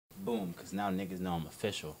boom, because now niggas know I'm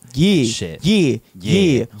official. Yeah, Shit.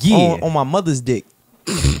 yeah. On my mother's dick.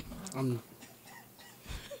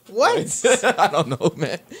 What? I don't know,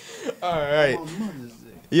 man. All right.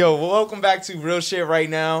 Yo, welcome back to Real Shit Right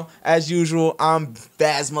Now. As usual, I'm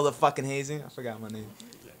Baz motherfucking Hazing. I forgot my name.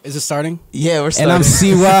 Is it starting? Yeah, we're starting. And I'm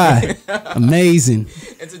CY. Amazing.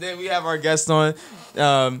 And today we have our guest on,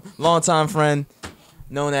 longtime friend,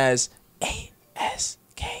 known as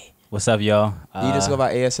A.S.K. What's up, y'all? Do you just go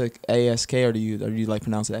by A.S.K. or do you like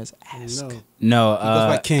pronounce it as A.S.K? No. He goes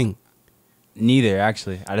by King. Neither,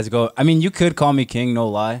 actually. I just go. I mean, you could call me King, no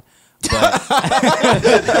lie, but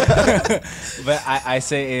but I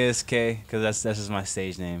say A.S.K. because that's just my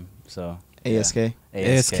stage name. So A.S.K. Yeah.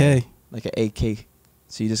 A.S.K. Like an A.K.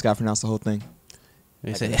 So you just got to pronounce the whole thing.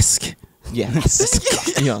 They say A.S.K. Yeah.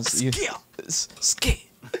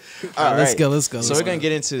 All right, Let's go. So we're gonna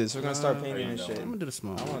get into this. We're gonna start painting and shit. I'm gonna do the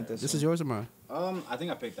small. I want this This one. is yours or mine? I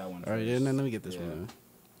think I picked that one. All right, yeah. Then let me get this Yeah. one.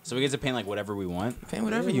 So we get to paint like whatever we want. Paint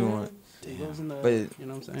whatever you want. But You know what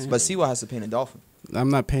I'm saying? but Siwa has to paint a dolphin.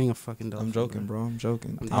 I'm not paying a fucking dollar. I'm joking, bro. I'm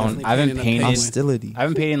joking. definitely I haven't painting a painted- penguin. Hostility. I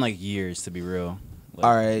haven't painted in like years, to be real. Like,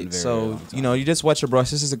 All a right, very so long time. you just wet your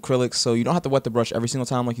brush. This is acrylic, so you don't have to wet the brush every single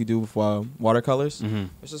time like you do with watercolors. Mhm.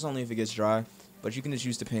 It's just only if it gets dry. But you can just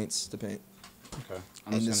use the paints to paint Okay.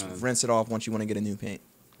 and just rinse it off once you want to get a new paint.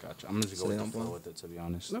 Gotcha. I'm just So gonna they go with don't the flow blow. with it, to be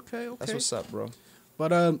honest. Okay. That's what's up, bro. But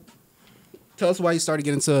tell us why you started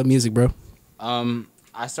getting into music, bro.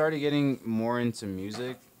 I started getting more into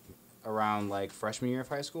music around like freshman year of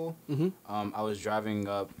high school. Mm-hmm. I was driving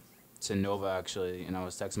up to Nova actually, and I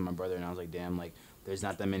was texting my brother, and I was like, "Damn, like there's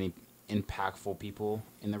not that many impactful people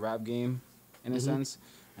in the rap game, in a sense."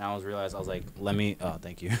 And I realized I was like, "Let me." Oh,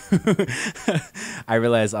 thank you. I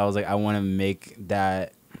realized I was like, I want to make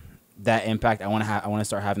that impact. I want to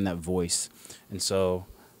start having that voice, and so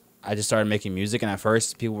I just started making music. And at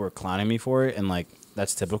first, people were clowning me for it, and like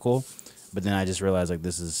that's typical. But then I just realized like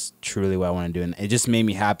this is truly what I want to do, and it just made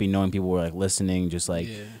me happy knowing people were like listening, just like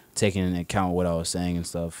taking into account what I was saying and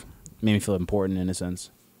stuff. Made me feel important in a sense.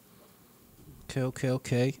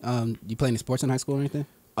 Okay. You play any sports in high school or anything?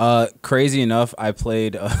 Crazy enough, I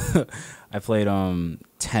played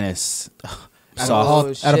tennis. Out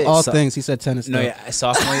of all things, he said tennis. No, though. yeah,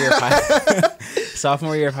 sophomore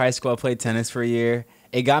year of high school, I played tennis for a year.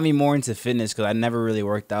 It got me more into fitness because I never really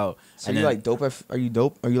worked out. So are you like dope? Are you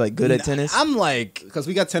dope? Are you like good at tennis? I'm like, Because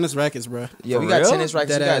we got tennis rackets, bro. Yeah, we For got real? tennis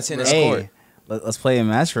rackets. We got a tennis hey, court. let's play a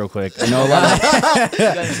match real quick. I know a lot. You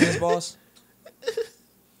got any tennis balls?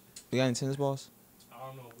 You got any tennis balls? I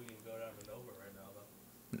don't know if we can go down to Nova right now,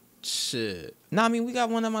 though. Shit. Nah, I mean we got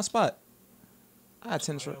one at my spot. I got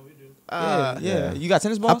tennis. Yeah, we do. Yeah. yeah. You got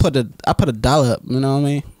tennis balls? I put a dollar up. You know what I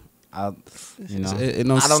mean? You know, It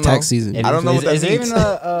knows I don't it's tax know. season. I don't know what that is there means. even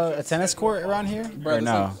a tennis court around here? Or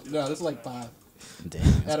no? No, this is like 5. Damn,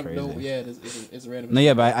 that's crazy. It's random. No,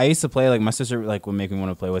 yeah, but I used to play, like, my sister, like, would make me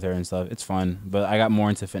want to play with her and stuff. It's fun, but I got more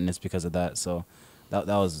into fitness because of that, so that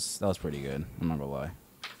was pretty good. I'm not gonna lie.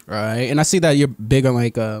 Right, and I see that you're big on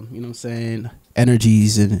like you know what I'm saying,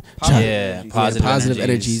 energies and positive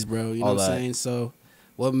energies, bro. You know all what I'm that. saying? So,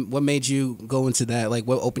 what made you go into that? Like,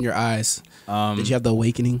 what opened your eyes? Did you have the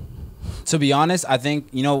awakening? To be honest, I think,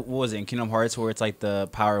 you know, what was it in Kingdom Hearts where it's like the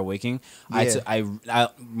power awakening? Yeah. I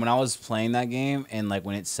when I was playing that game and like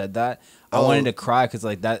when it said that, I wanted to cry because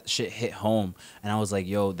like that shit hit home, and I was like,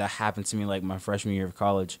 yo, that happened to me like my freshman year of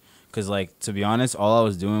college. Because like, to be honest, all I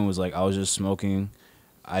was doing was like I was just smoking.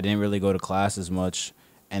 I didn't really go to class as much,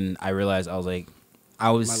 and I realized I was like, My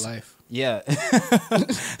life. yeah,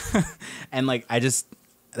 and like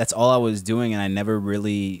that's all I was doing, and I never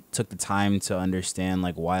really took the time to understand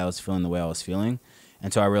like why I was feeling the way I was feeling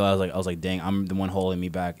until I realized I was like, dang, I'm the one holding me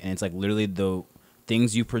back, and it's like literally the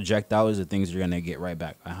things you project out is the things you're gonna get right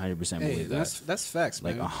back. I 100% believe that. That's facts,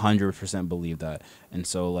 Like man. 100% believe that, and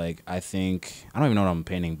so like I think I don't even know what I'm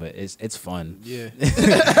painting, but it's fun. Yeah.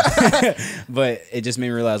 But it just made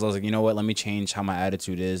me realize I was like, you know what? Let me change how my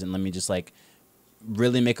attitude is, and let me just like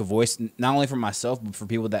really make a voice not only for myself but for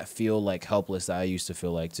people that feel like helpless that I used to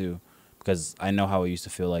feel like too, because I know how I used to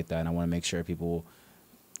feel like that, and I want to make sure people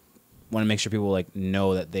like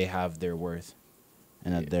know that they have their worth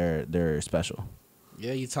and that they're special.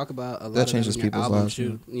 Yeah, you talk about a lot That of changes that in your people's album lives,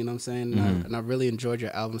 too. You know what I'm saying? Mhm. And I really enjoyed your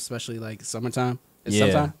album, especially like Summertime. It's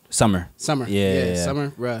Yeah, Summer. Yeah. Summer,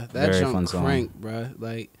 bruh. That Very junk fun song. crank, bruh.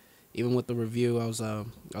 Like, even with the review, I was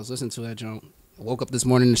listening to that junk. I woke up this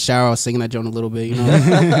morning in the shower, I was singing that junk a little bit, you know.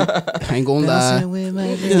 I ain't gonna lie. You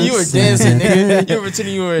were dancing, nigga. You were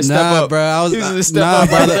pretending you were a step up. Bro, I was He was in the step up,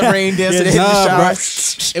 bro. the rain dancing in the Nah, shower. bro.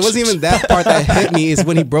 It wasn't even that part that hit me. It's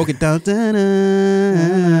when he broke it down.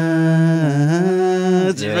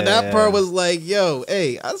 Yeah, but that yeah. part was like, yo,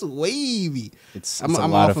 hey, that's wavy. It's I'm a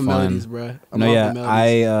lot off of of fun. melodies, bro. No,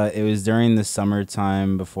 yeah, it was during the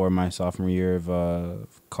summertime before my sophomore year of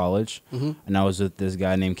college, and I was with this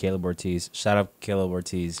guy named Caleb Ortiz. Shout out Caleb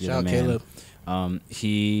Ortiz. You're Shout the out man. Caleb.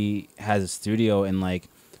 He has a studio, and like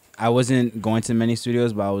I wasn't going to many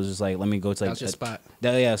studios, but I was just like, let me go to like That's your spot.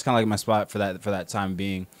 Yeah, it's kind of like my spot for that time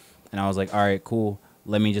being, and I was like, all right, cool.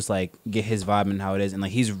 Let me just like get his vibe and how it is, and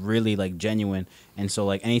like he's really like genuine, and so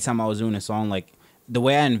like anytime I was doing a song, like the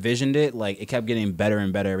way I envisioned it, like it kept getting better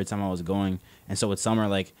and better every time I was going. And so with Summer,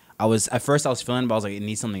 like I was feeling, but I was like, it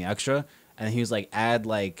needs something extra. And then he was like, add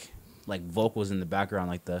like vocals in the background,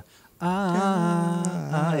 like the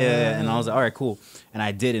yeah. And I was like, all right, cool. And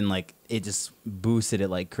I did, and like it just boosted it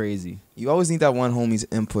like crazy. You always need that one homie's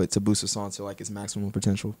input to boost a song to like its maximum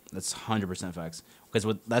potential. That's 100% facts.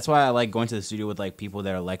 Because that's why I like going to the studio with like people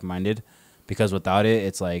that are like minded. Because without it,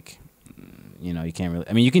 it's like, you know, you can't really.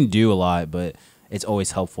 I mean, you can do a lot, but it's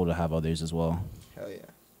always helpful to have others as well. Hell yeah.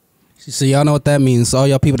 So y'all know what that means. All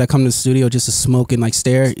y'all people that come to the studio just to smoke and like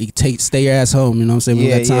stare, stay your ass home. You know what I'm saying? We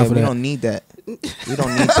don't got time for we that. don't need that. We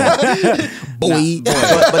don't need that. Boy.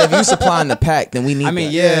 But if you supplying the pack, then we need. I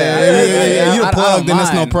mean, that. yeah. You I plug, don't then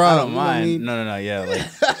that's no mind. problem. I You don't know what I mind. mean? No, like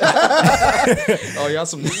Oh, y'all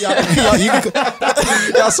some y'all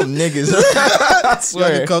some niggas. I Y'all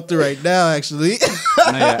swear. can come through right now, actually.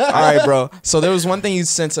 no, yeah. All right, bro. So there was one thing you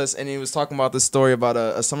sent us, and it was talking about this story about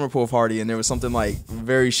a summer pool party, and there was something like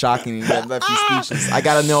very shocking that left you speechless. I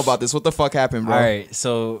gotta know about this. What the fuck happened, bro? All right,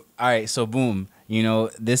 so boom. You know,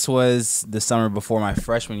 this was the summer before my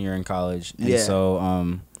freshman year in college, and Yeah.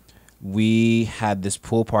 so we had this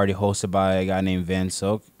pool party hosted by a guy named Van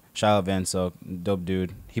Silk. Shout out Van Silk, dope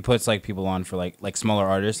dude. He puts like people on for like smaller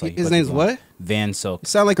artists. Like he His puts name's people on. what? Van Silk.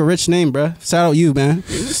 Sound like a rich name, bro. Shout out you, man.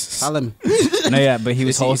 Holla at me. No, yeah, but he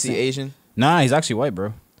was Is he hosting. Asian? Nah, he's actually white,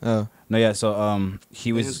 bro. Oh. No, yeah, so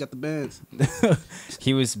he Man's was got the bands.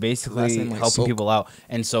 he was Last basically name like helping Silk. people out,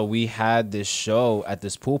 and so we had this show at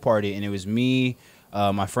this pool party, and it was me,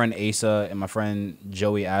 my friend Asa, and my friend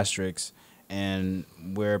Joey Asterix, and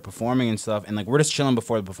we're performing and stuff, and like we're just chilling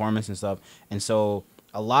before the performance and stuff, and so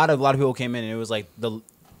a lot of people came in, and it was like the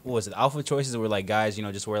alpha choices were like guys, you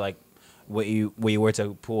know, just wear like what you wear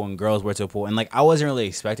to a pool, and girls wear to a pool, and like I wasn't really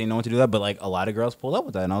expecting no one to do that, but like a lot of girls pulled up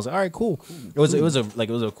with that, and I was like, all right, cool. It was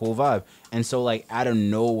a cool vibe, and so like out of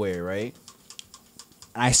nowhere, right?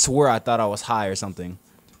 I swear I thought I was high or something.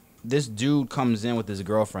 This dude comes in with his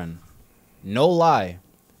girlfriend. No lie,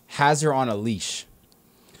 has her on a leash.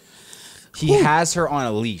 He has her on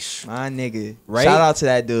a leash. My nigga. Right? Shout out to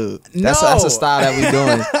that dude. That's No. a style that we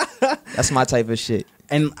doing. That's my type of shit.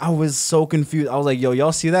 And I was so confused. I was like, yo,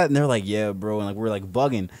 y'all see that? And they're like, yeah, bro. And like we're like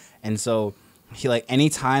bugging. And so he like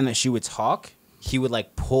anytime that she would talk, he would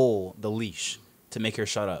like pull the leash to make her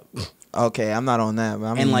shut up. Okay, I'm not on that. But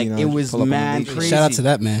I mean, And, like, you know, it just was pull up on the mad leash. crazy. Shout out to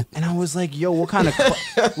that man. And I was like, yo, what kind of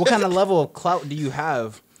level of clout do you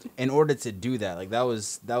have in order to do that? Like that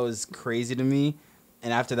was crazy to me.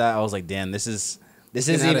 And after that, I was like, damn, this is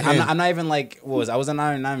getting even, out of hand. I'm not even like I was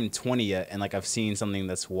not even 20 yet, and like I've seen something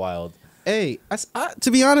that's wild. Hey, to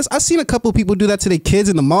be honest, I've seen a couple people do that to their kids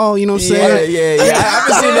in the mall. You know what I'm saying? Yeah. I've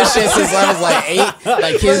been seeing this shit since I was like 8.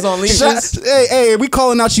 Like kids on leashes. Hey, we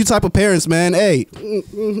calling out you type of parents, man. Hey,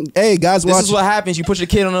 hey, guys, This watch. is what happens. You put your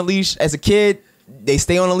kid on a leash as a kid, they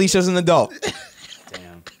stay on a leash as an adult.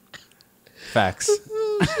 Damn. Facts.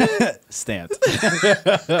 Stamped.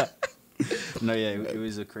 No, yeah, it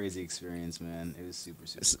was a crazy experience, man. It was super.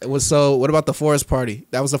 So, what about the forest party?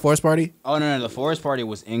 That was the forest party? Oh no, the forest party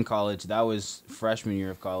was in college. That was freshman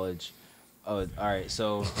year of college. Oh, all right.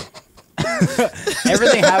 So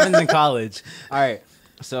everything happens in college. All right.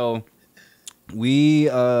 So we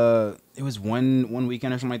it was one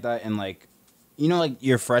weekend or something like that, and like you know, like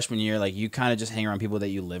your freshman year, like you kind of just hang around people that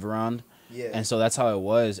you live around. Yeah. And so that's how it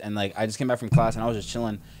was. And like I just came back from class and I was just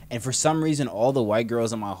chilling. And for some reason, all the white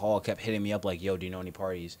girls in my hall kept hitting me up like, "Yo, do you know any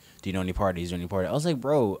parties? Do you know any parties? Do you know any parties?" I was like,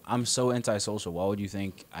 "Bro, I'm so antisocial. Why would you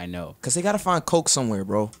think I know?" Because they got to find coke somewhere,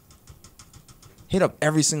 bro. Hit up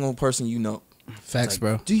every single person you know. Facts, Like,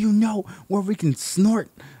 bro. do you know where we can snort?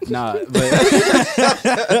 Nah,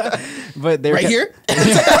 but they Right here?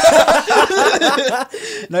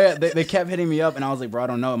 No, yeah, they kept hitting me up, and I was like, bro, I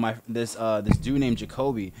don't know. This dude named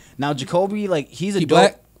Jacoby. Now Jacoby, like he's a He dope.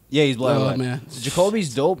 black? Yeah, he's black. Oh, black. man. So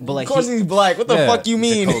Jacoby's dope, but like Of course he's black. What the yeah, fuck you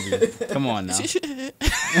mean? Jacoby. Come on now.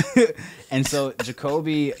 And so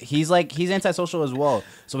Jacoby, he's antisocial as well.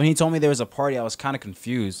 So when he told me there was a party, I was kind of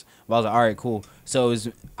confused. But I was like, all right, cool. So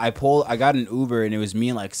I got an Uber, and it was me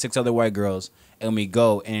and like 6 other white girls, and we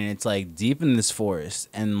go, and it's like deep in this forest,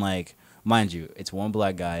 and like mind you, it's one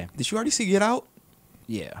black guy. Did you already see Get Out?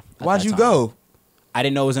 Yeah. at Why'd that you time. go? I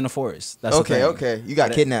didn't know it was in the forest. That's the Okay, thing. okay. You got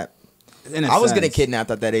But kidnapped. In a I was getting sense,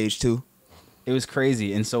 kidnapped at that age too. It was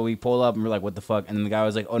crazy, and so we pull up and we're like, "What the fuck?" And then the guy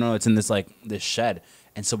was like, "Oh no, it's in this this shed."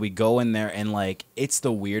 And so we go in there, and like it's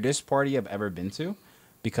the weirdest party I've ever been to,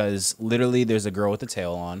 because literally there's a girl with a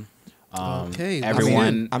tail on. Okay,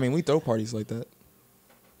 everyone. I mean, we throw parties like that.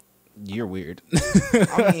 You're weird.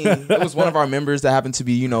 I mean, it was one of our members that happened to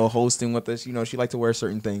be, hosting with us. She liked to wear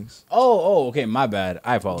certain things. Oh, okay, my bad.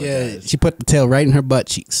 I Yeah, apologize. she put the tail right in her butt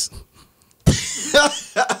cheeks.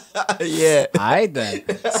 Yeah. I then.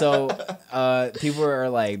 So people are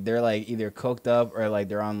like, they're like either cooked up or like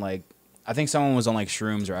they're on like, I think someone was on like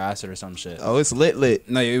shrooms or acid or some shit. Oh, it's lit.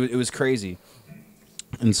 No, it was crazy.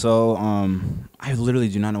 And so I literally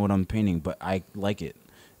do not know what I'm painting, but I like it.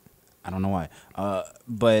 I don't know why.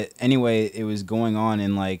 But anyway, it was going on,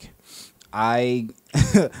 and like I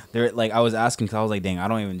was asking, because I was like, dang, I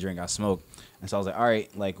don't even drink, I smoke. And so I was like, all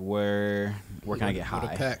right, like where can I get high? Where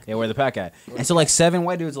the pack? Yeah, where the pack at? And so like 7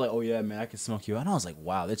 white dudes were like, oh yeah, man, I can smoke you. And I was like,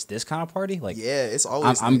 wow, it's this kind of party? Like, Yeah, it's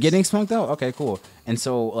always. I'm nice. getting smoked out? Okay, cool. And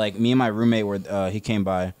so like me and my roommate he came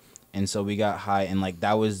by, and so we got high, and like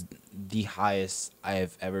that was the highest I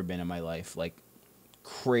have ever been in my life. Like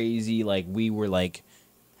crazy. Like we were like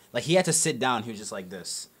he had to sit down. He was just like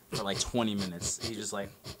this for like 20 minutes. He's just like,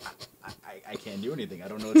 I can't do anything. I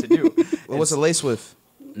don't know what to do. What was it laced with?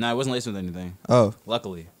 No, I wasn't laced with anything. Oh,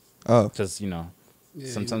 Luckily, oh. because Yeah,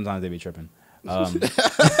 sometimes they be tripping.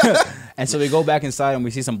 And so we go back inside and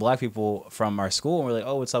we see some black people from our school, and we're like,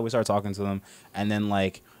 oh, what's up? We start talking to them, and then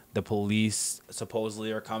like the police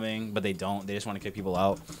supposedly are coming, but they don't. They just want to kick people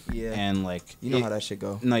out. Yeah. And like You know how that shit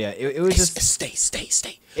go. No, yeah, it was just stay.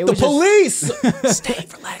 it The was just- police. Stay,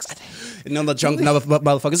 relax. And then the drunk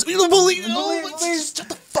motherfuckers. The police. police. Shut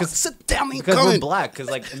the fuck. Sit down. Ain't because we're coming. black. Because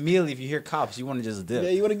like immediately, if you hear cops, you want to just dip. Yeah,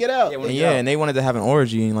 you want to get out. Yeah, wanna And get out. and they wanted to have an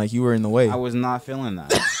orgy, and like you were in the way. I was not feeling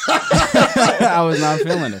that. I was not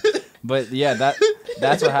feeling it. But yeah,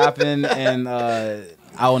 that's what happened, and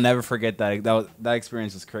I will never forget that. That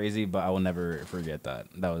experience was crazy, but I will never forget that.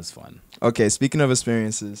 That was fun. Okay, speaking of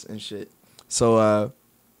experiences and shit. So,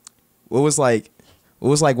 what was like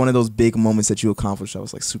one of those big moments that you accomplished that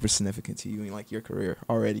was like super significant to you in like your career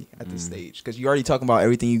already at this stage? Because you already talking about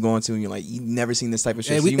everything you going to, and you're like, you've never seen this type of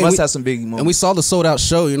shit. And So we- you and must we- have some big moments. And we saw the sold out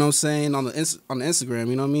show, you know what I'm saying, on the Instagram,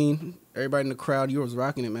 you know what I mean? Everybody in the crowd, you was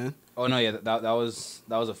rocking it, man. Oh no, yeah, that was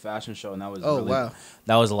a fashion show, and that was Wow.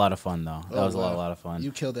 that was a lot of fun though. That Oh, was a wow. lot of fun.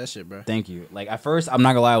 You killed that shit, bro. Thank you. Like at first, I'm not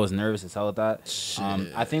gonna lie, I was nervous as hell at that. Shit.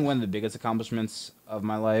 I think one of the biggest accomplishments of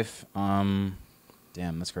my life. Damn,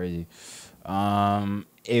 that's crazy.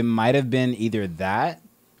 It might have been either that,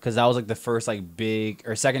 because that was like the first like big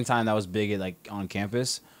or second time that was big at, like on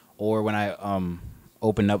campus, or when I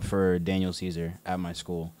opened up for Daniel Caesar at my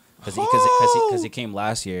school, because he came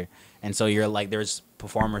last year, and so you're like there's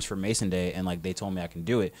performers for Mason Day, and like they told me I can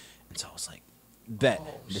do it, and so I was like, bet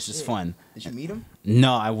this is shit. fun. Did you meet him?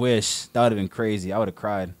 No, I wish. That would have been crazy. I would have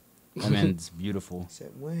cried. That man's beautiful. He said,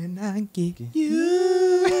 when I get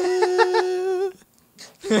you.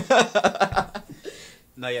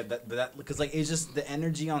 No, yeah, that because like it's just the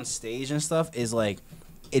energy on stage and stuff is like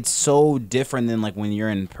it's so different than like when you're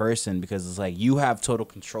in person, because it's like you have total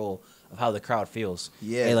control of how the crowd feels.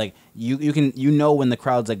 Yeah. And, like you can when the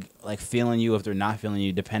crowd's like feeling you, if they're not feeling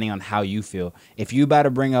you, depending on how you feel. If you about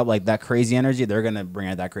to bring up like that crazy energy, they're gonna bring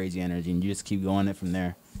out that crazy energy, and you just keep going it from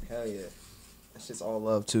there. Hell yeah. That shit's all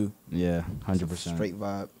love too. Yeah, 100%. Straight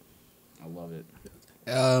vibe. I love it.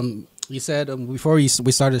 You said before we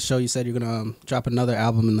started the show, you said you're gonna drop another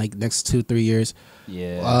album in like next 2-3 years.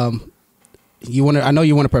 Yeah. I know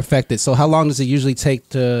you want to perfect it. So how long does it usually take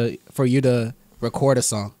for you to record a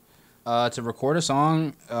song? To record a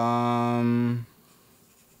song,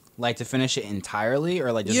 like to finish it entirely,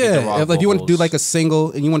 or like just get the raw if like you want to do vocals? like a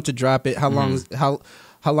single and you want to drop it, how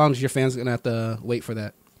long is your fans gonna have to wait for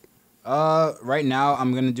that? Right now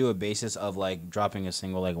I'm gonna do a basis of like dropping a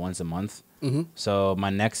single like once a month. Mm-hmm. So my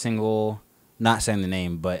next single, not saying the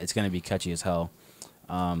name, but it's gonna be catchy as hell.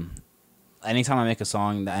 Anytime I make a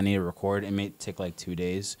song that I need to record, it may take like 2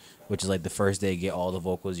 days, which is like the first day get all the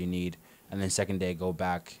vocals you need, and then second day go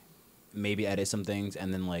back, maybe edit some things,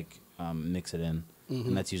 and then like mix it in. Mm-hmm.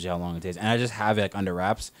 And that's usually how long it takes. And I just have it like under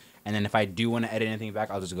wraps, and then if I do want to edit anything back,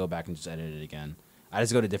 I'll just go back and just edit it again. I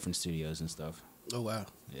just go to different studios and stuff. Oh wow.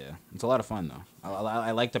 Yeah, it's a lot of fun though.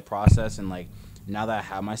 I like the process, and like now that I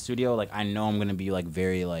have my studio, like I know I'm gonna be like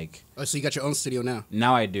very like. Oh, so you got your own studio now?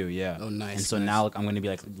 Now I do, yeah. Oh, nice, And so nice. now like, I'm gonna be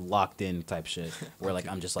like locked in type shit, where like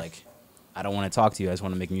I'm just like, I don't want to talk to you. I just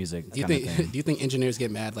want to make music. Do you kinda think thing. do you think engineers get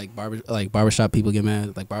mad, like barbershop people get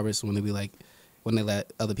mad, like barbers, when they be like, when they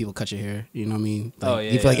let other people cut your hair? You know what I mean? Like, Oh,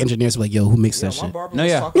 yeah, you feel like yeah. engineers are like, yo, who makes that my shit? barber No,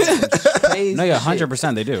 was yeah. talking some crazy No, yeah, shit.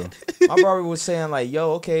 100% they do. My barber was saying like,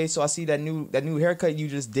 "Yo, okay, so I see that new haircut you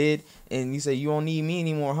just did, and you said you don't need me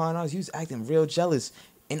anymore, huh?" And I was, you was acting real jealous,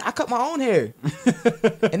 and I cut my own hair,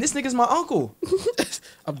 and this nigga's my uncle.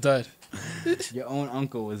 I'm done. Your own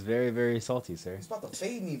uncle was very, very salty, sir. He's about to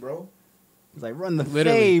fade me, bro. He's like, run the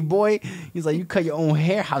Literally. fade, boy. He's like, you cut your own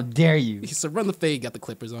hair. How dare you? He said, run the fade, got the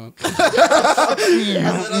clippers on. I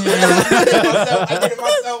did it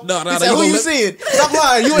myself. No, He said, who you seeing? Stop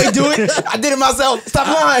lying. You ain't do it. I did it myself. Stop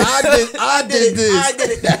lying. I did this. I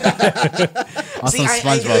did it. On See, some I ain't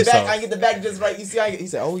SpongeBob get the back. stuff. I ain't get the back just right. You see, he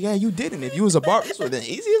said, "Oh yeah, you did it. If you was a barber, this was the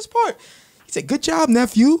easiest part." He said, "Good job,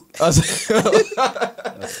 nephew." I was like,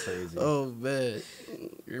 That's crazy. Oh, man.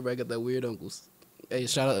 Everybody got that weird uncles. Hey,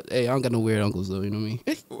 shout out. Hey, I don't got no weird uncles, though. You know what I mean?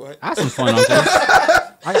 "What?" I have some fun uncles.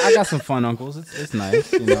 I got some fun uncles. It's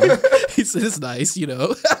nice, you know. He said, it's nice, you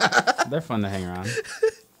know. They're fun to hang around.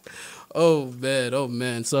 Oh, man. Oh,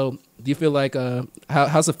 man. So, do you feel like,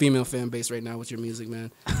 how's the female fan base right now with your music,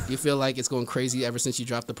 man? Do you feel like it's going crazy ever since you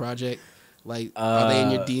dropped the project? Like, are they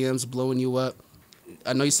in your DMs blowing you up?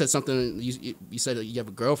 I know you said something, you said you have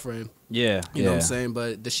a girlfriend. Yeah. You know what I'm saying?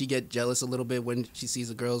 But does she get jealous a little bit when she sees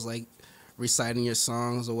the girls, like, reciting your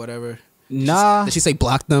songs or whatever? Nah. Does she say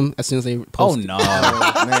block them as soon as they post? Oh, it? no.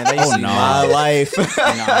 Man, they see no. my life.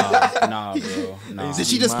 Nah, bro. No. Did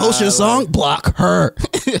she just post your song? Block her.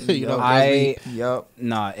 You know, Yup.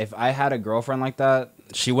 Nah, if I had a girlfriend like that,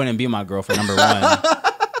 she wouldn't be my girlfriend, number one.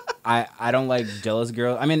 I don't like jealous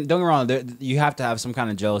girls. I mean, don't get me wrong, you have to have some kind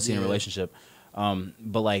of jealousy in a relationship.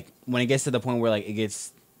 But like when it gets to the point where like it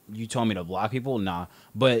gets, you told me to block people, nah.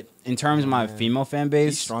 But in terms of my female fan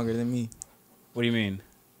base, He's stronger than me. what do you mean?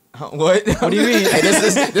 What? What do you mean? Hey,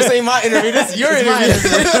 this ain't my interview. This is your interview.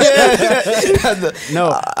 No,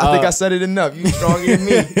 I think I said it enough. You stronger than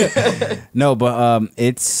me. No, but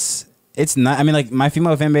it's not. I mean, like my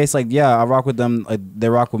female fan base, like yeah, I rock with them. Like they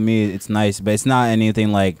rock with me. It's nice, but it's not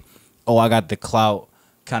anything like, oh, I got the clout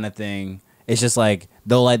kind of thing. It's just like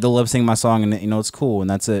they'll lip sync my song and you know it's cool and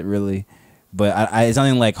that's it really. But it's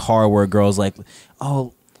nothing like hard where girls like,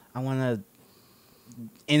 oh, I want to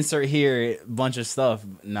insert here a bunch of stuff.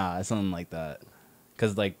 Nah, it's something like that.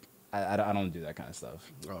 Cause like I don't do that kind of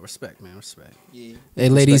stuff. Oh, respect, man, respect. Yeah. Hey,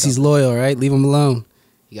 ladies, he's loyal, right? Leave him alone.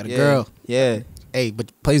 You got a girl. Yeah. Hey,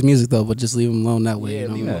 but plays music though, but just leave him alone that way. Yeah, You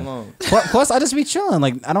know leave what I him mean? alone. Plus, I just be chilling.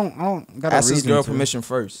 Like I don't got Ask a his reason girl to. permission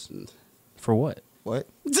first. For what? What?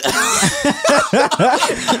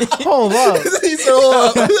 Hold up. He said,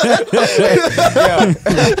 hold up.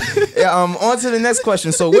 Yeah. On to the next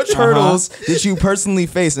question. So, which hurdles did you personally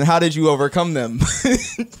face, and how did you overcome them?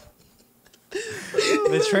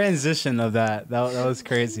 The transition of that was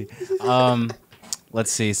crazy. Let's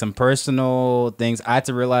see, some personal things. I had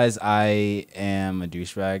to realize I am a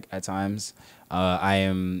douchebag at times. I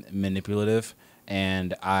am manipulative,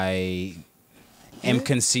 and I am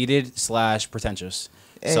conceited / pretentious.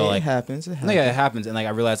 Hey, So like, it happens. It happens. no, yeah, it happens, and like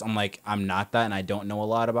I realized I'm not that, and I don't know a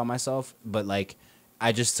lot about myself. But like,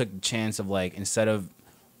 I just took the chance of like instead of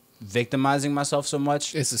victimizing myself so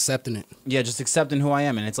much, It's accepting it. yeah, just accepting who I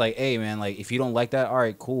am. And it's like, hey, man, like, if you don't like that, all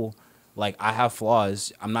right, cool. Like, I have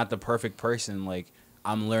flaws. I'm not the perfect person. Like,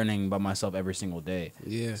 I'm learning about myself every single day.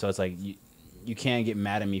 Yeah. So it's like, you can't get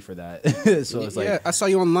mad at me for that. So it's like, yeah, I saw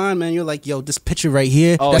you online, man. You're like, yo, this picture right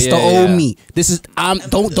here, Oh, that's yeah, the old yeah. me. This is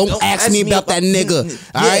don't ask me about that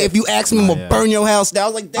nigga. All right, if you ask me, I'm gonna yeah. burn your house down. I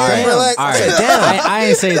was like, damn, all right, relax. all right. Damn. I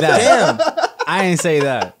ain't say that. Damn. I ain't say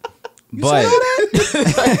that. But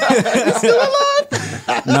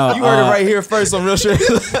no, You heard it right here first on Real Shit.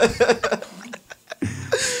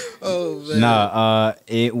 Oh man. No,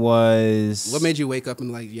 it was. What made you wake up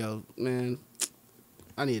and like, yo, man,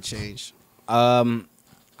 I need a change?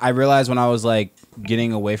 I realized when I was like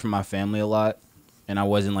getting away from my family a lot, and I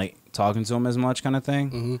wasn't like talking to them as much, kind of thing.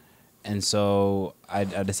 Mm-hmm. And so I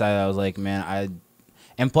decided I was like, man,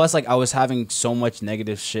 and plus like I was having so much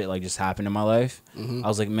negative shit like just happen in my life. Mm-hmm. I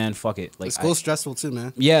was like, man, fuck it. Like School's stressful too,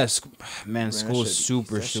 man. yeah, man, school that is shit-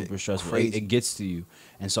 super that shit stressful. crazy. It gets to you.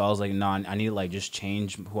 And so I was like, nah, I need to like just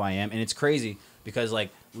change who I am. And it's crazy because like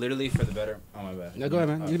literally for the better. Oh my bad. No, go ahead,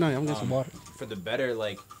 man. You know, I'm getting some water. For the better,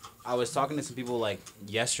 like I was talking to some people like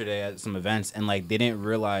yesterday at some events, and like they didn't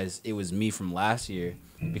realize it was me from last year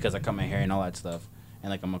because I cut my hair and all that stuff,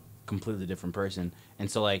 and like I'm a completely different person.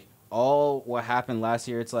 And so like all what happened last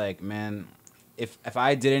year, it's like, man, if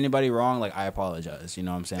I did anybody wrong, like I apologize. You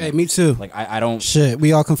know what I'm saying? Hey, me too. Like I don't. Shit,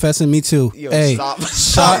 we all confessing. Me too. Yo, hey, stop,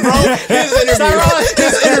 bro.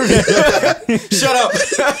 His interview. Shut up.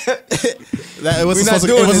 that, it We wasn't not supposed to,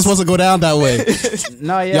 doing it wasn't this. supposed to go down that way.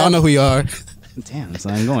 No, yeah. Y'all know who you are. Damn, so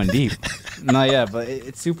I'm going deep. No, yeah, but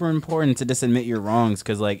it's super important to just admit your wrongs,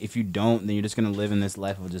 because like if you don't, then you're just gonna live in this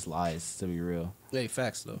life of just lies. To be real, Hey,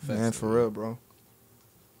 facts though. Facts, Man, for real, bro.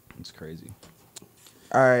 it's crazy.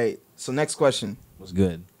 All right. So next question. What's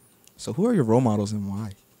good? So who are your role models and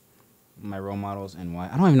why? My role models and why?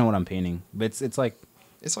 I don't even know what I'm painting, but it's like,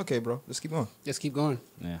 It's okay, bro. Just keep going. Just keep going.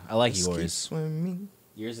 yeah, I like Just keep yours. swimming.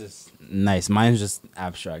 Yours is nice. Mine's just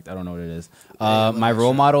abstract. I don't know what it is. Yeah, My role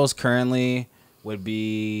abstract. models currently would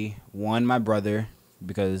be one, my brother,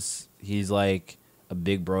 because he's like a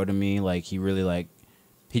big bro to me. Like he really like,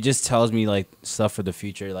 he just tells me like stuff for the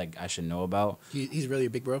future like I should know about. He's really a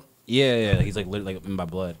big bro. Yeah. He's like literally like in my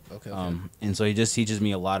blood. Okay. And so he just teaches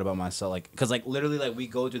me a lot about myself. Like, cause like literally like we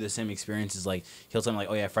go through the same experiences. Like he'll tell me like,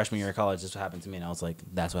 oh yeah, freshman year of college, this what happened to me, and I was like,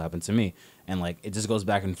 that's what happened to me. And like it just goes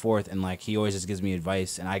back and forth. And like he always just gives me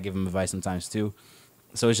advice, and I give him advice sometimes too.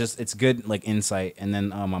 So it's good like insight. And then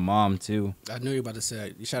my mom too. I knew you were about to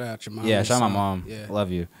say that. Shout out your mom. Yeah, shout out my mom. Yeah.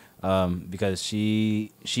 Love you. Because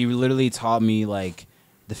she literally taught me like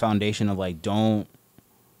the foundation of like don't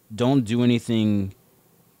do anything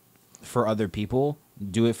for other people.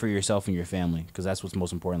 Do it for yourself and your family, because that's what's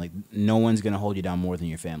most important. Like no one's gonna hold you down more than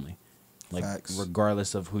your family. Like Facts.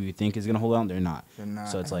 regardless of who you think is gonna hold down, they're not. They're not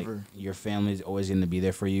So it's ever. like your family's always gonna be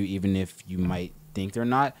there for you, even if you might think they're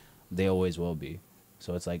not. They always will be.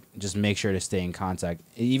 So it's like just make sure to stay in contact.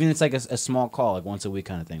 Even if it's like a small call, like once a week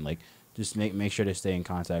kind of thing. Like just make sure to stay in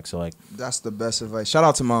contact. So like That's the best advice. Shout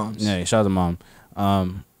out to moms. yeah, shout out to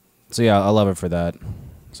mom. So yeah, I love her for that.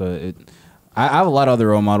 So I have a lot of other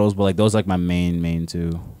role models, but like those are like my main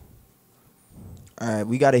two. All right,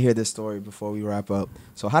 we got to hear this story before we wrap up.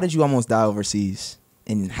 So how did you almost die overseas?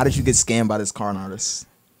 And how did you get scammed by this con artist?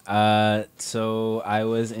 So I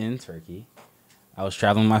was in Turkey. I was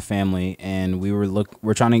traveling with my family, and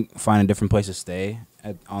we're trying to find a different place to stay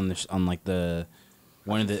on like the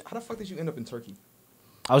one of the. How the fuck did you end up in Turkey?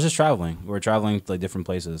 I was just traveling. We were traveling to like different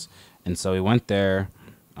places, and so we went there.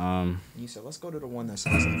 You said, let's go to the one that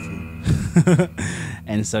sounds like food.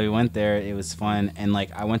 And so we went there. It was fun, and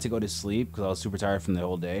like I went to go to sleep because I was super tired from the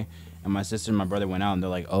whole day. And my sister and my brother went out, and they're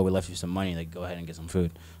like, "Oh, we left you some money. Like, go ahead and get some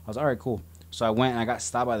food." I was all right, cool. So I went and I got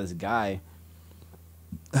stopped by this guy.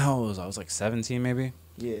 How old was I? I was like 17 maybe.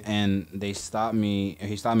 Yeah. And they stopped me.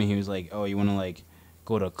 He stopped me. He was like, "Oh, you want to like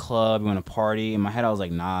go to a club? You want to party?" In my head, I was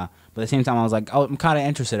like, "Nah." But at the same time, I was like, I'm kind of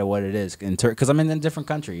interested in what it is because I'm in a different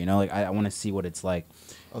country. You know, like I want to see what it's like.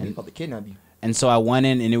 Oh, he about to kidnap you. And so I went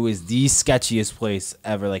in, and it was the sketchiest place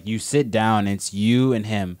ever. Like, you sit down, and it's you and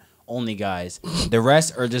him, only guys. The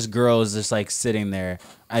rest are just girls just, like, sitting there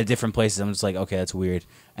at different places. I'm just like, okay, that's weird.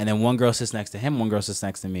 And then one girl sits next to him, one girl sits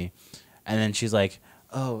next to me. And then she's like,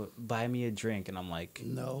 oh, buy me a drink. And I'm like,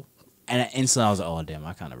 No. and instantly I was like, oh, damn,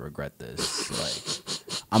 I kind of regret this.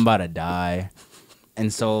 Like, I'm about to die.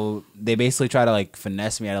 And so they basically try to like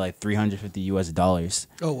finesse me out of like $350.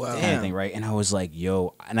 Oh wow. Kind of thing, right? And I was like,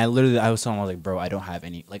 yo, and I was telling him, I was like, bro, I don't have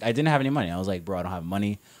any, like, I didn't have any money. I was like, bro, I don't have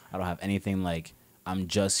money. I don't have anything. Like, I'm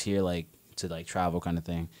just here like to like travel kind of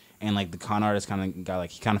thing. And like the con artist kind of got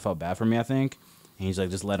like, he kind of felt bad for me, I think. And he's like,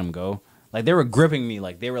 just let him go. Like they were gripping me,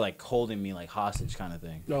 like they were like holding me like hostage kind of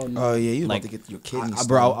thing. No. Oh yeah, you Like, about to get your kidneys.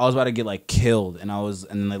 Bro, I was about to get like killed, and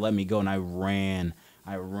then they let me go, and I ran,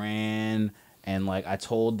 and like I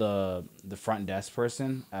told the front desk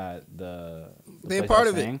person at the They place part I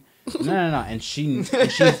was of it. staying. No, and she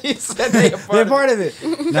He said they a they're part part of it.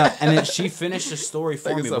 No, and then she finished the story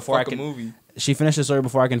for me before I could. movie. She finished the story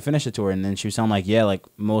before I can finish it to her, and then she was telling like, yeah, like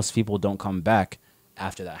most people don't come back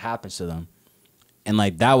after that happens to them. And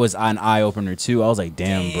like that was an eye opener too. I was like,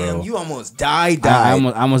 damn, bro. You almost died. I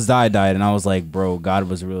almost died, and I was like, bro, God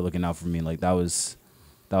was really looking out for me. Like that was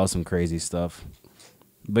some crazy stuff.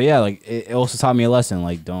 But yeah, like it also taught me a lesson.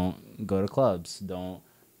 Like, don't go to clubs. Don't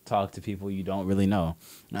talk to people you don't really know,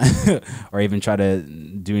 or even try to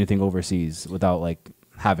do anything overseas without like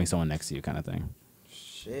having someone next to you, kind of thing.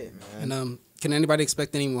 Shit, man. And can anybody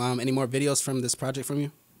expect any more videos from this project from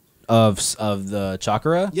you? Of the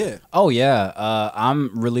Chakra? Yeah. Oh yeah.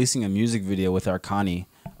 I'm releasing a music video with Arcani,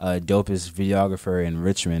 dopest videographer in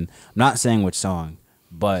Richmond. I'm not saying which song,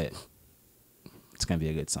 but it's gonna be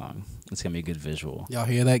a good song. It's gonna be a good visual. Y'all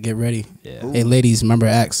hear that? Get ready. Yeah. Hey, ladies, remember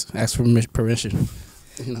ask for permission.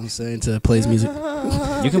 You know what I'm saying, to play his music.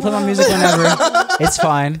 You can play my music whenever. It's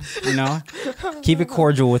fine. You know, keep it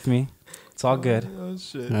cordial with me. It's all good. Oh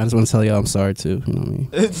shit. I just want to tell y'all I'm sorry too. You know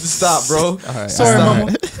what I mean? Stop, bro. All right. Sorry, Stop.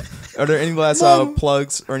 mama. Are there any last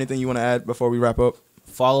plugs or anything you want to add before we wrap up?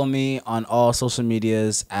 Follow me on all social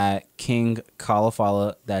medias at King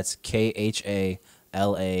Khalafalla. That's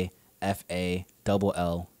KHALAFALLA.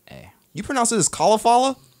 You pronounce it as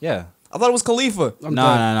Khalafalla? Yeah. I thought it was Khalifa. I'm No,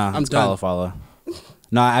 done. no, no. I'm It's done. Khalafalla.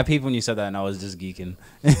 No, I peeped when you said that, and I was just geeking.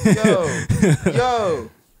 Yo.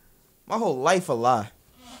 My whole life a lie.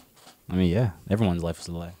 I mean, yeah, everyone's life is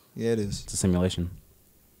a lie. Yeah, it is. It's a simulation.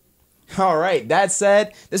 All right. That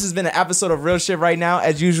said, this has been an episode of Real Shit Right Now.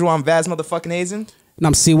 As usual, I'm Vaz motherfucking Hazen. And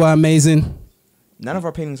I'm CY Amazing. None of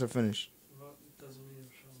our paintings are finished.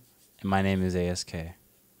 And my name is A.S.K.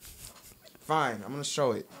 Fine. I'm gonna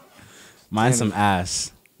show it. Mine's Damn some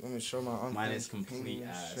ass. Let me show my uncle. Mine is complete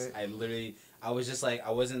ass. Shit. I was just like,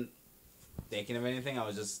 I wasn't thinking of anything. I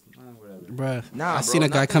was just, whatever. Bruh. Nah, I bro, seen a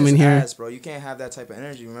guy nothing come is in here. ass, bro. You can't have that type of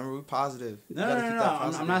energy. Remember, we're positive. You No, gotta no, keep no, that no.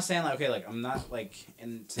 positive. I'm not saying like, okay, like I'm not like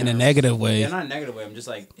In a negative way. Yeah, not in a negative way. I'm just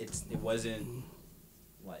like, it wasn't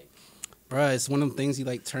like. Bruh, it's one of them things you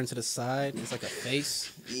like turn to the side. It's like a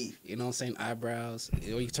face. You know what I'm saying? Eyebrows.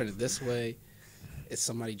 Or you turn it this way. It's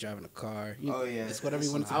somebody driving a car. Oh, yeah. It's whatever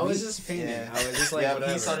you want it to I be. was just painting. Yeah. I was just like, Yeah,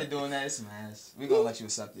 whatever. he started doing that. It's some ass. We gonna let you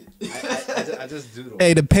accept it. I just doodled.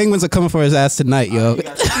 Hey, the Penguins are coming for his ass tonight, yo. You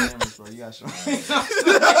got to show cameras, bro. You got to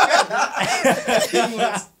show.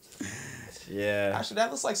 Yeah. Actually, that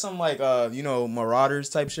looks like some like Marauders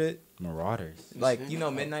type shit. Marauders. Like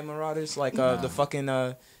Midnight Marauders. Like the fucking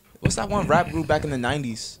what's that one rap group back in the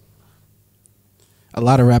 90s? A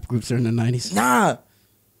lot of rap groups are in the 90s. Nah,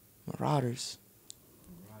 Marauders.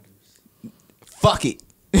 Fuck it.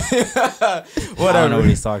 Whatever. I don't know what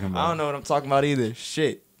he's talking about. I don't know what I'm talking about either.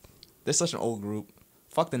 Shit. They're such an old group.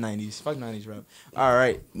 Fuck the 90s. Fuck 90s rap. All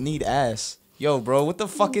right. Need ass. Yo, bro, what the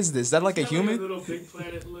fuck is this? Is that like a human? Little big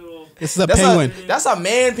planet, little. This is a penguin. That's a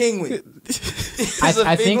man penguin.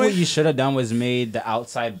 I think what you should have done was made the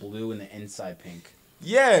outside blue and the inside pink.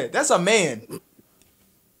 Yeah, that's a man.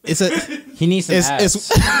 It's a. He needs some It's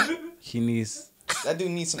ass. He needs. That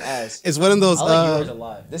dude needs some ass. it's one of those. I like yours a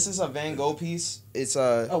lot. This is a Van Gogh piece. It's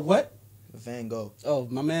Oh, what? Van Gogh. Oh,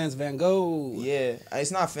 my man's Van Gogh. Yeah,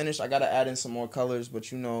 it's not finished. I gotta add in some more colors, but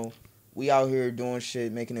we out here doing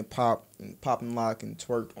shit, making it pop and lock and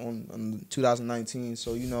twerk on 2019.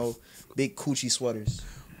 So big coochie sweaters.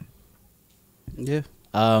 Yeah.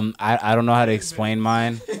 I don't know how to explain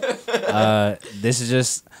mine. This is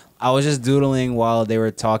just, I was just doodling while they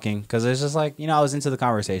were talking because it's just like, I was into the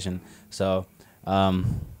conversation. So,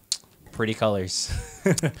 pretty colors.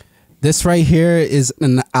 This right here is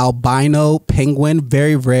an albino penguin,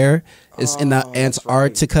 very rare. It's in the Oh, that's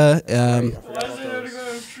Antarctica. Right. I Why forgot about is it those.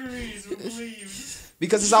 gonna have trees with leaves?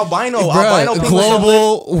 Because it's albino. Bruh, Albino penguins don't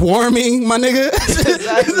global warming, my nigga.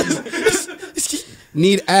 live- Exactly.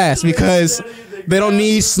 Need ass because they don't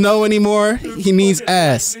need snow anymore. He needs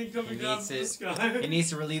ass. He needs it. He needs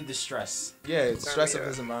to relieve the stress. Yeah, it's stress of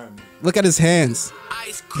his environment. Look at his hands.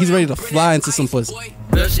 He's ready to fly into some pussy.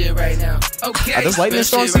 Real shit right now. Okay. Are those lightning Real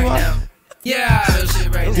storms, shit CY? now. Yeah. Real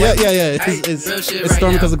shit right now. Yeah. Real It's shit storming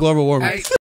right because now. of global warming. Ay.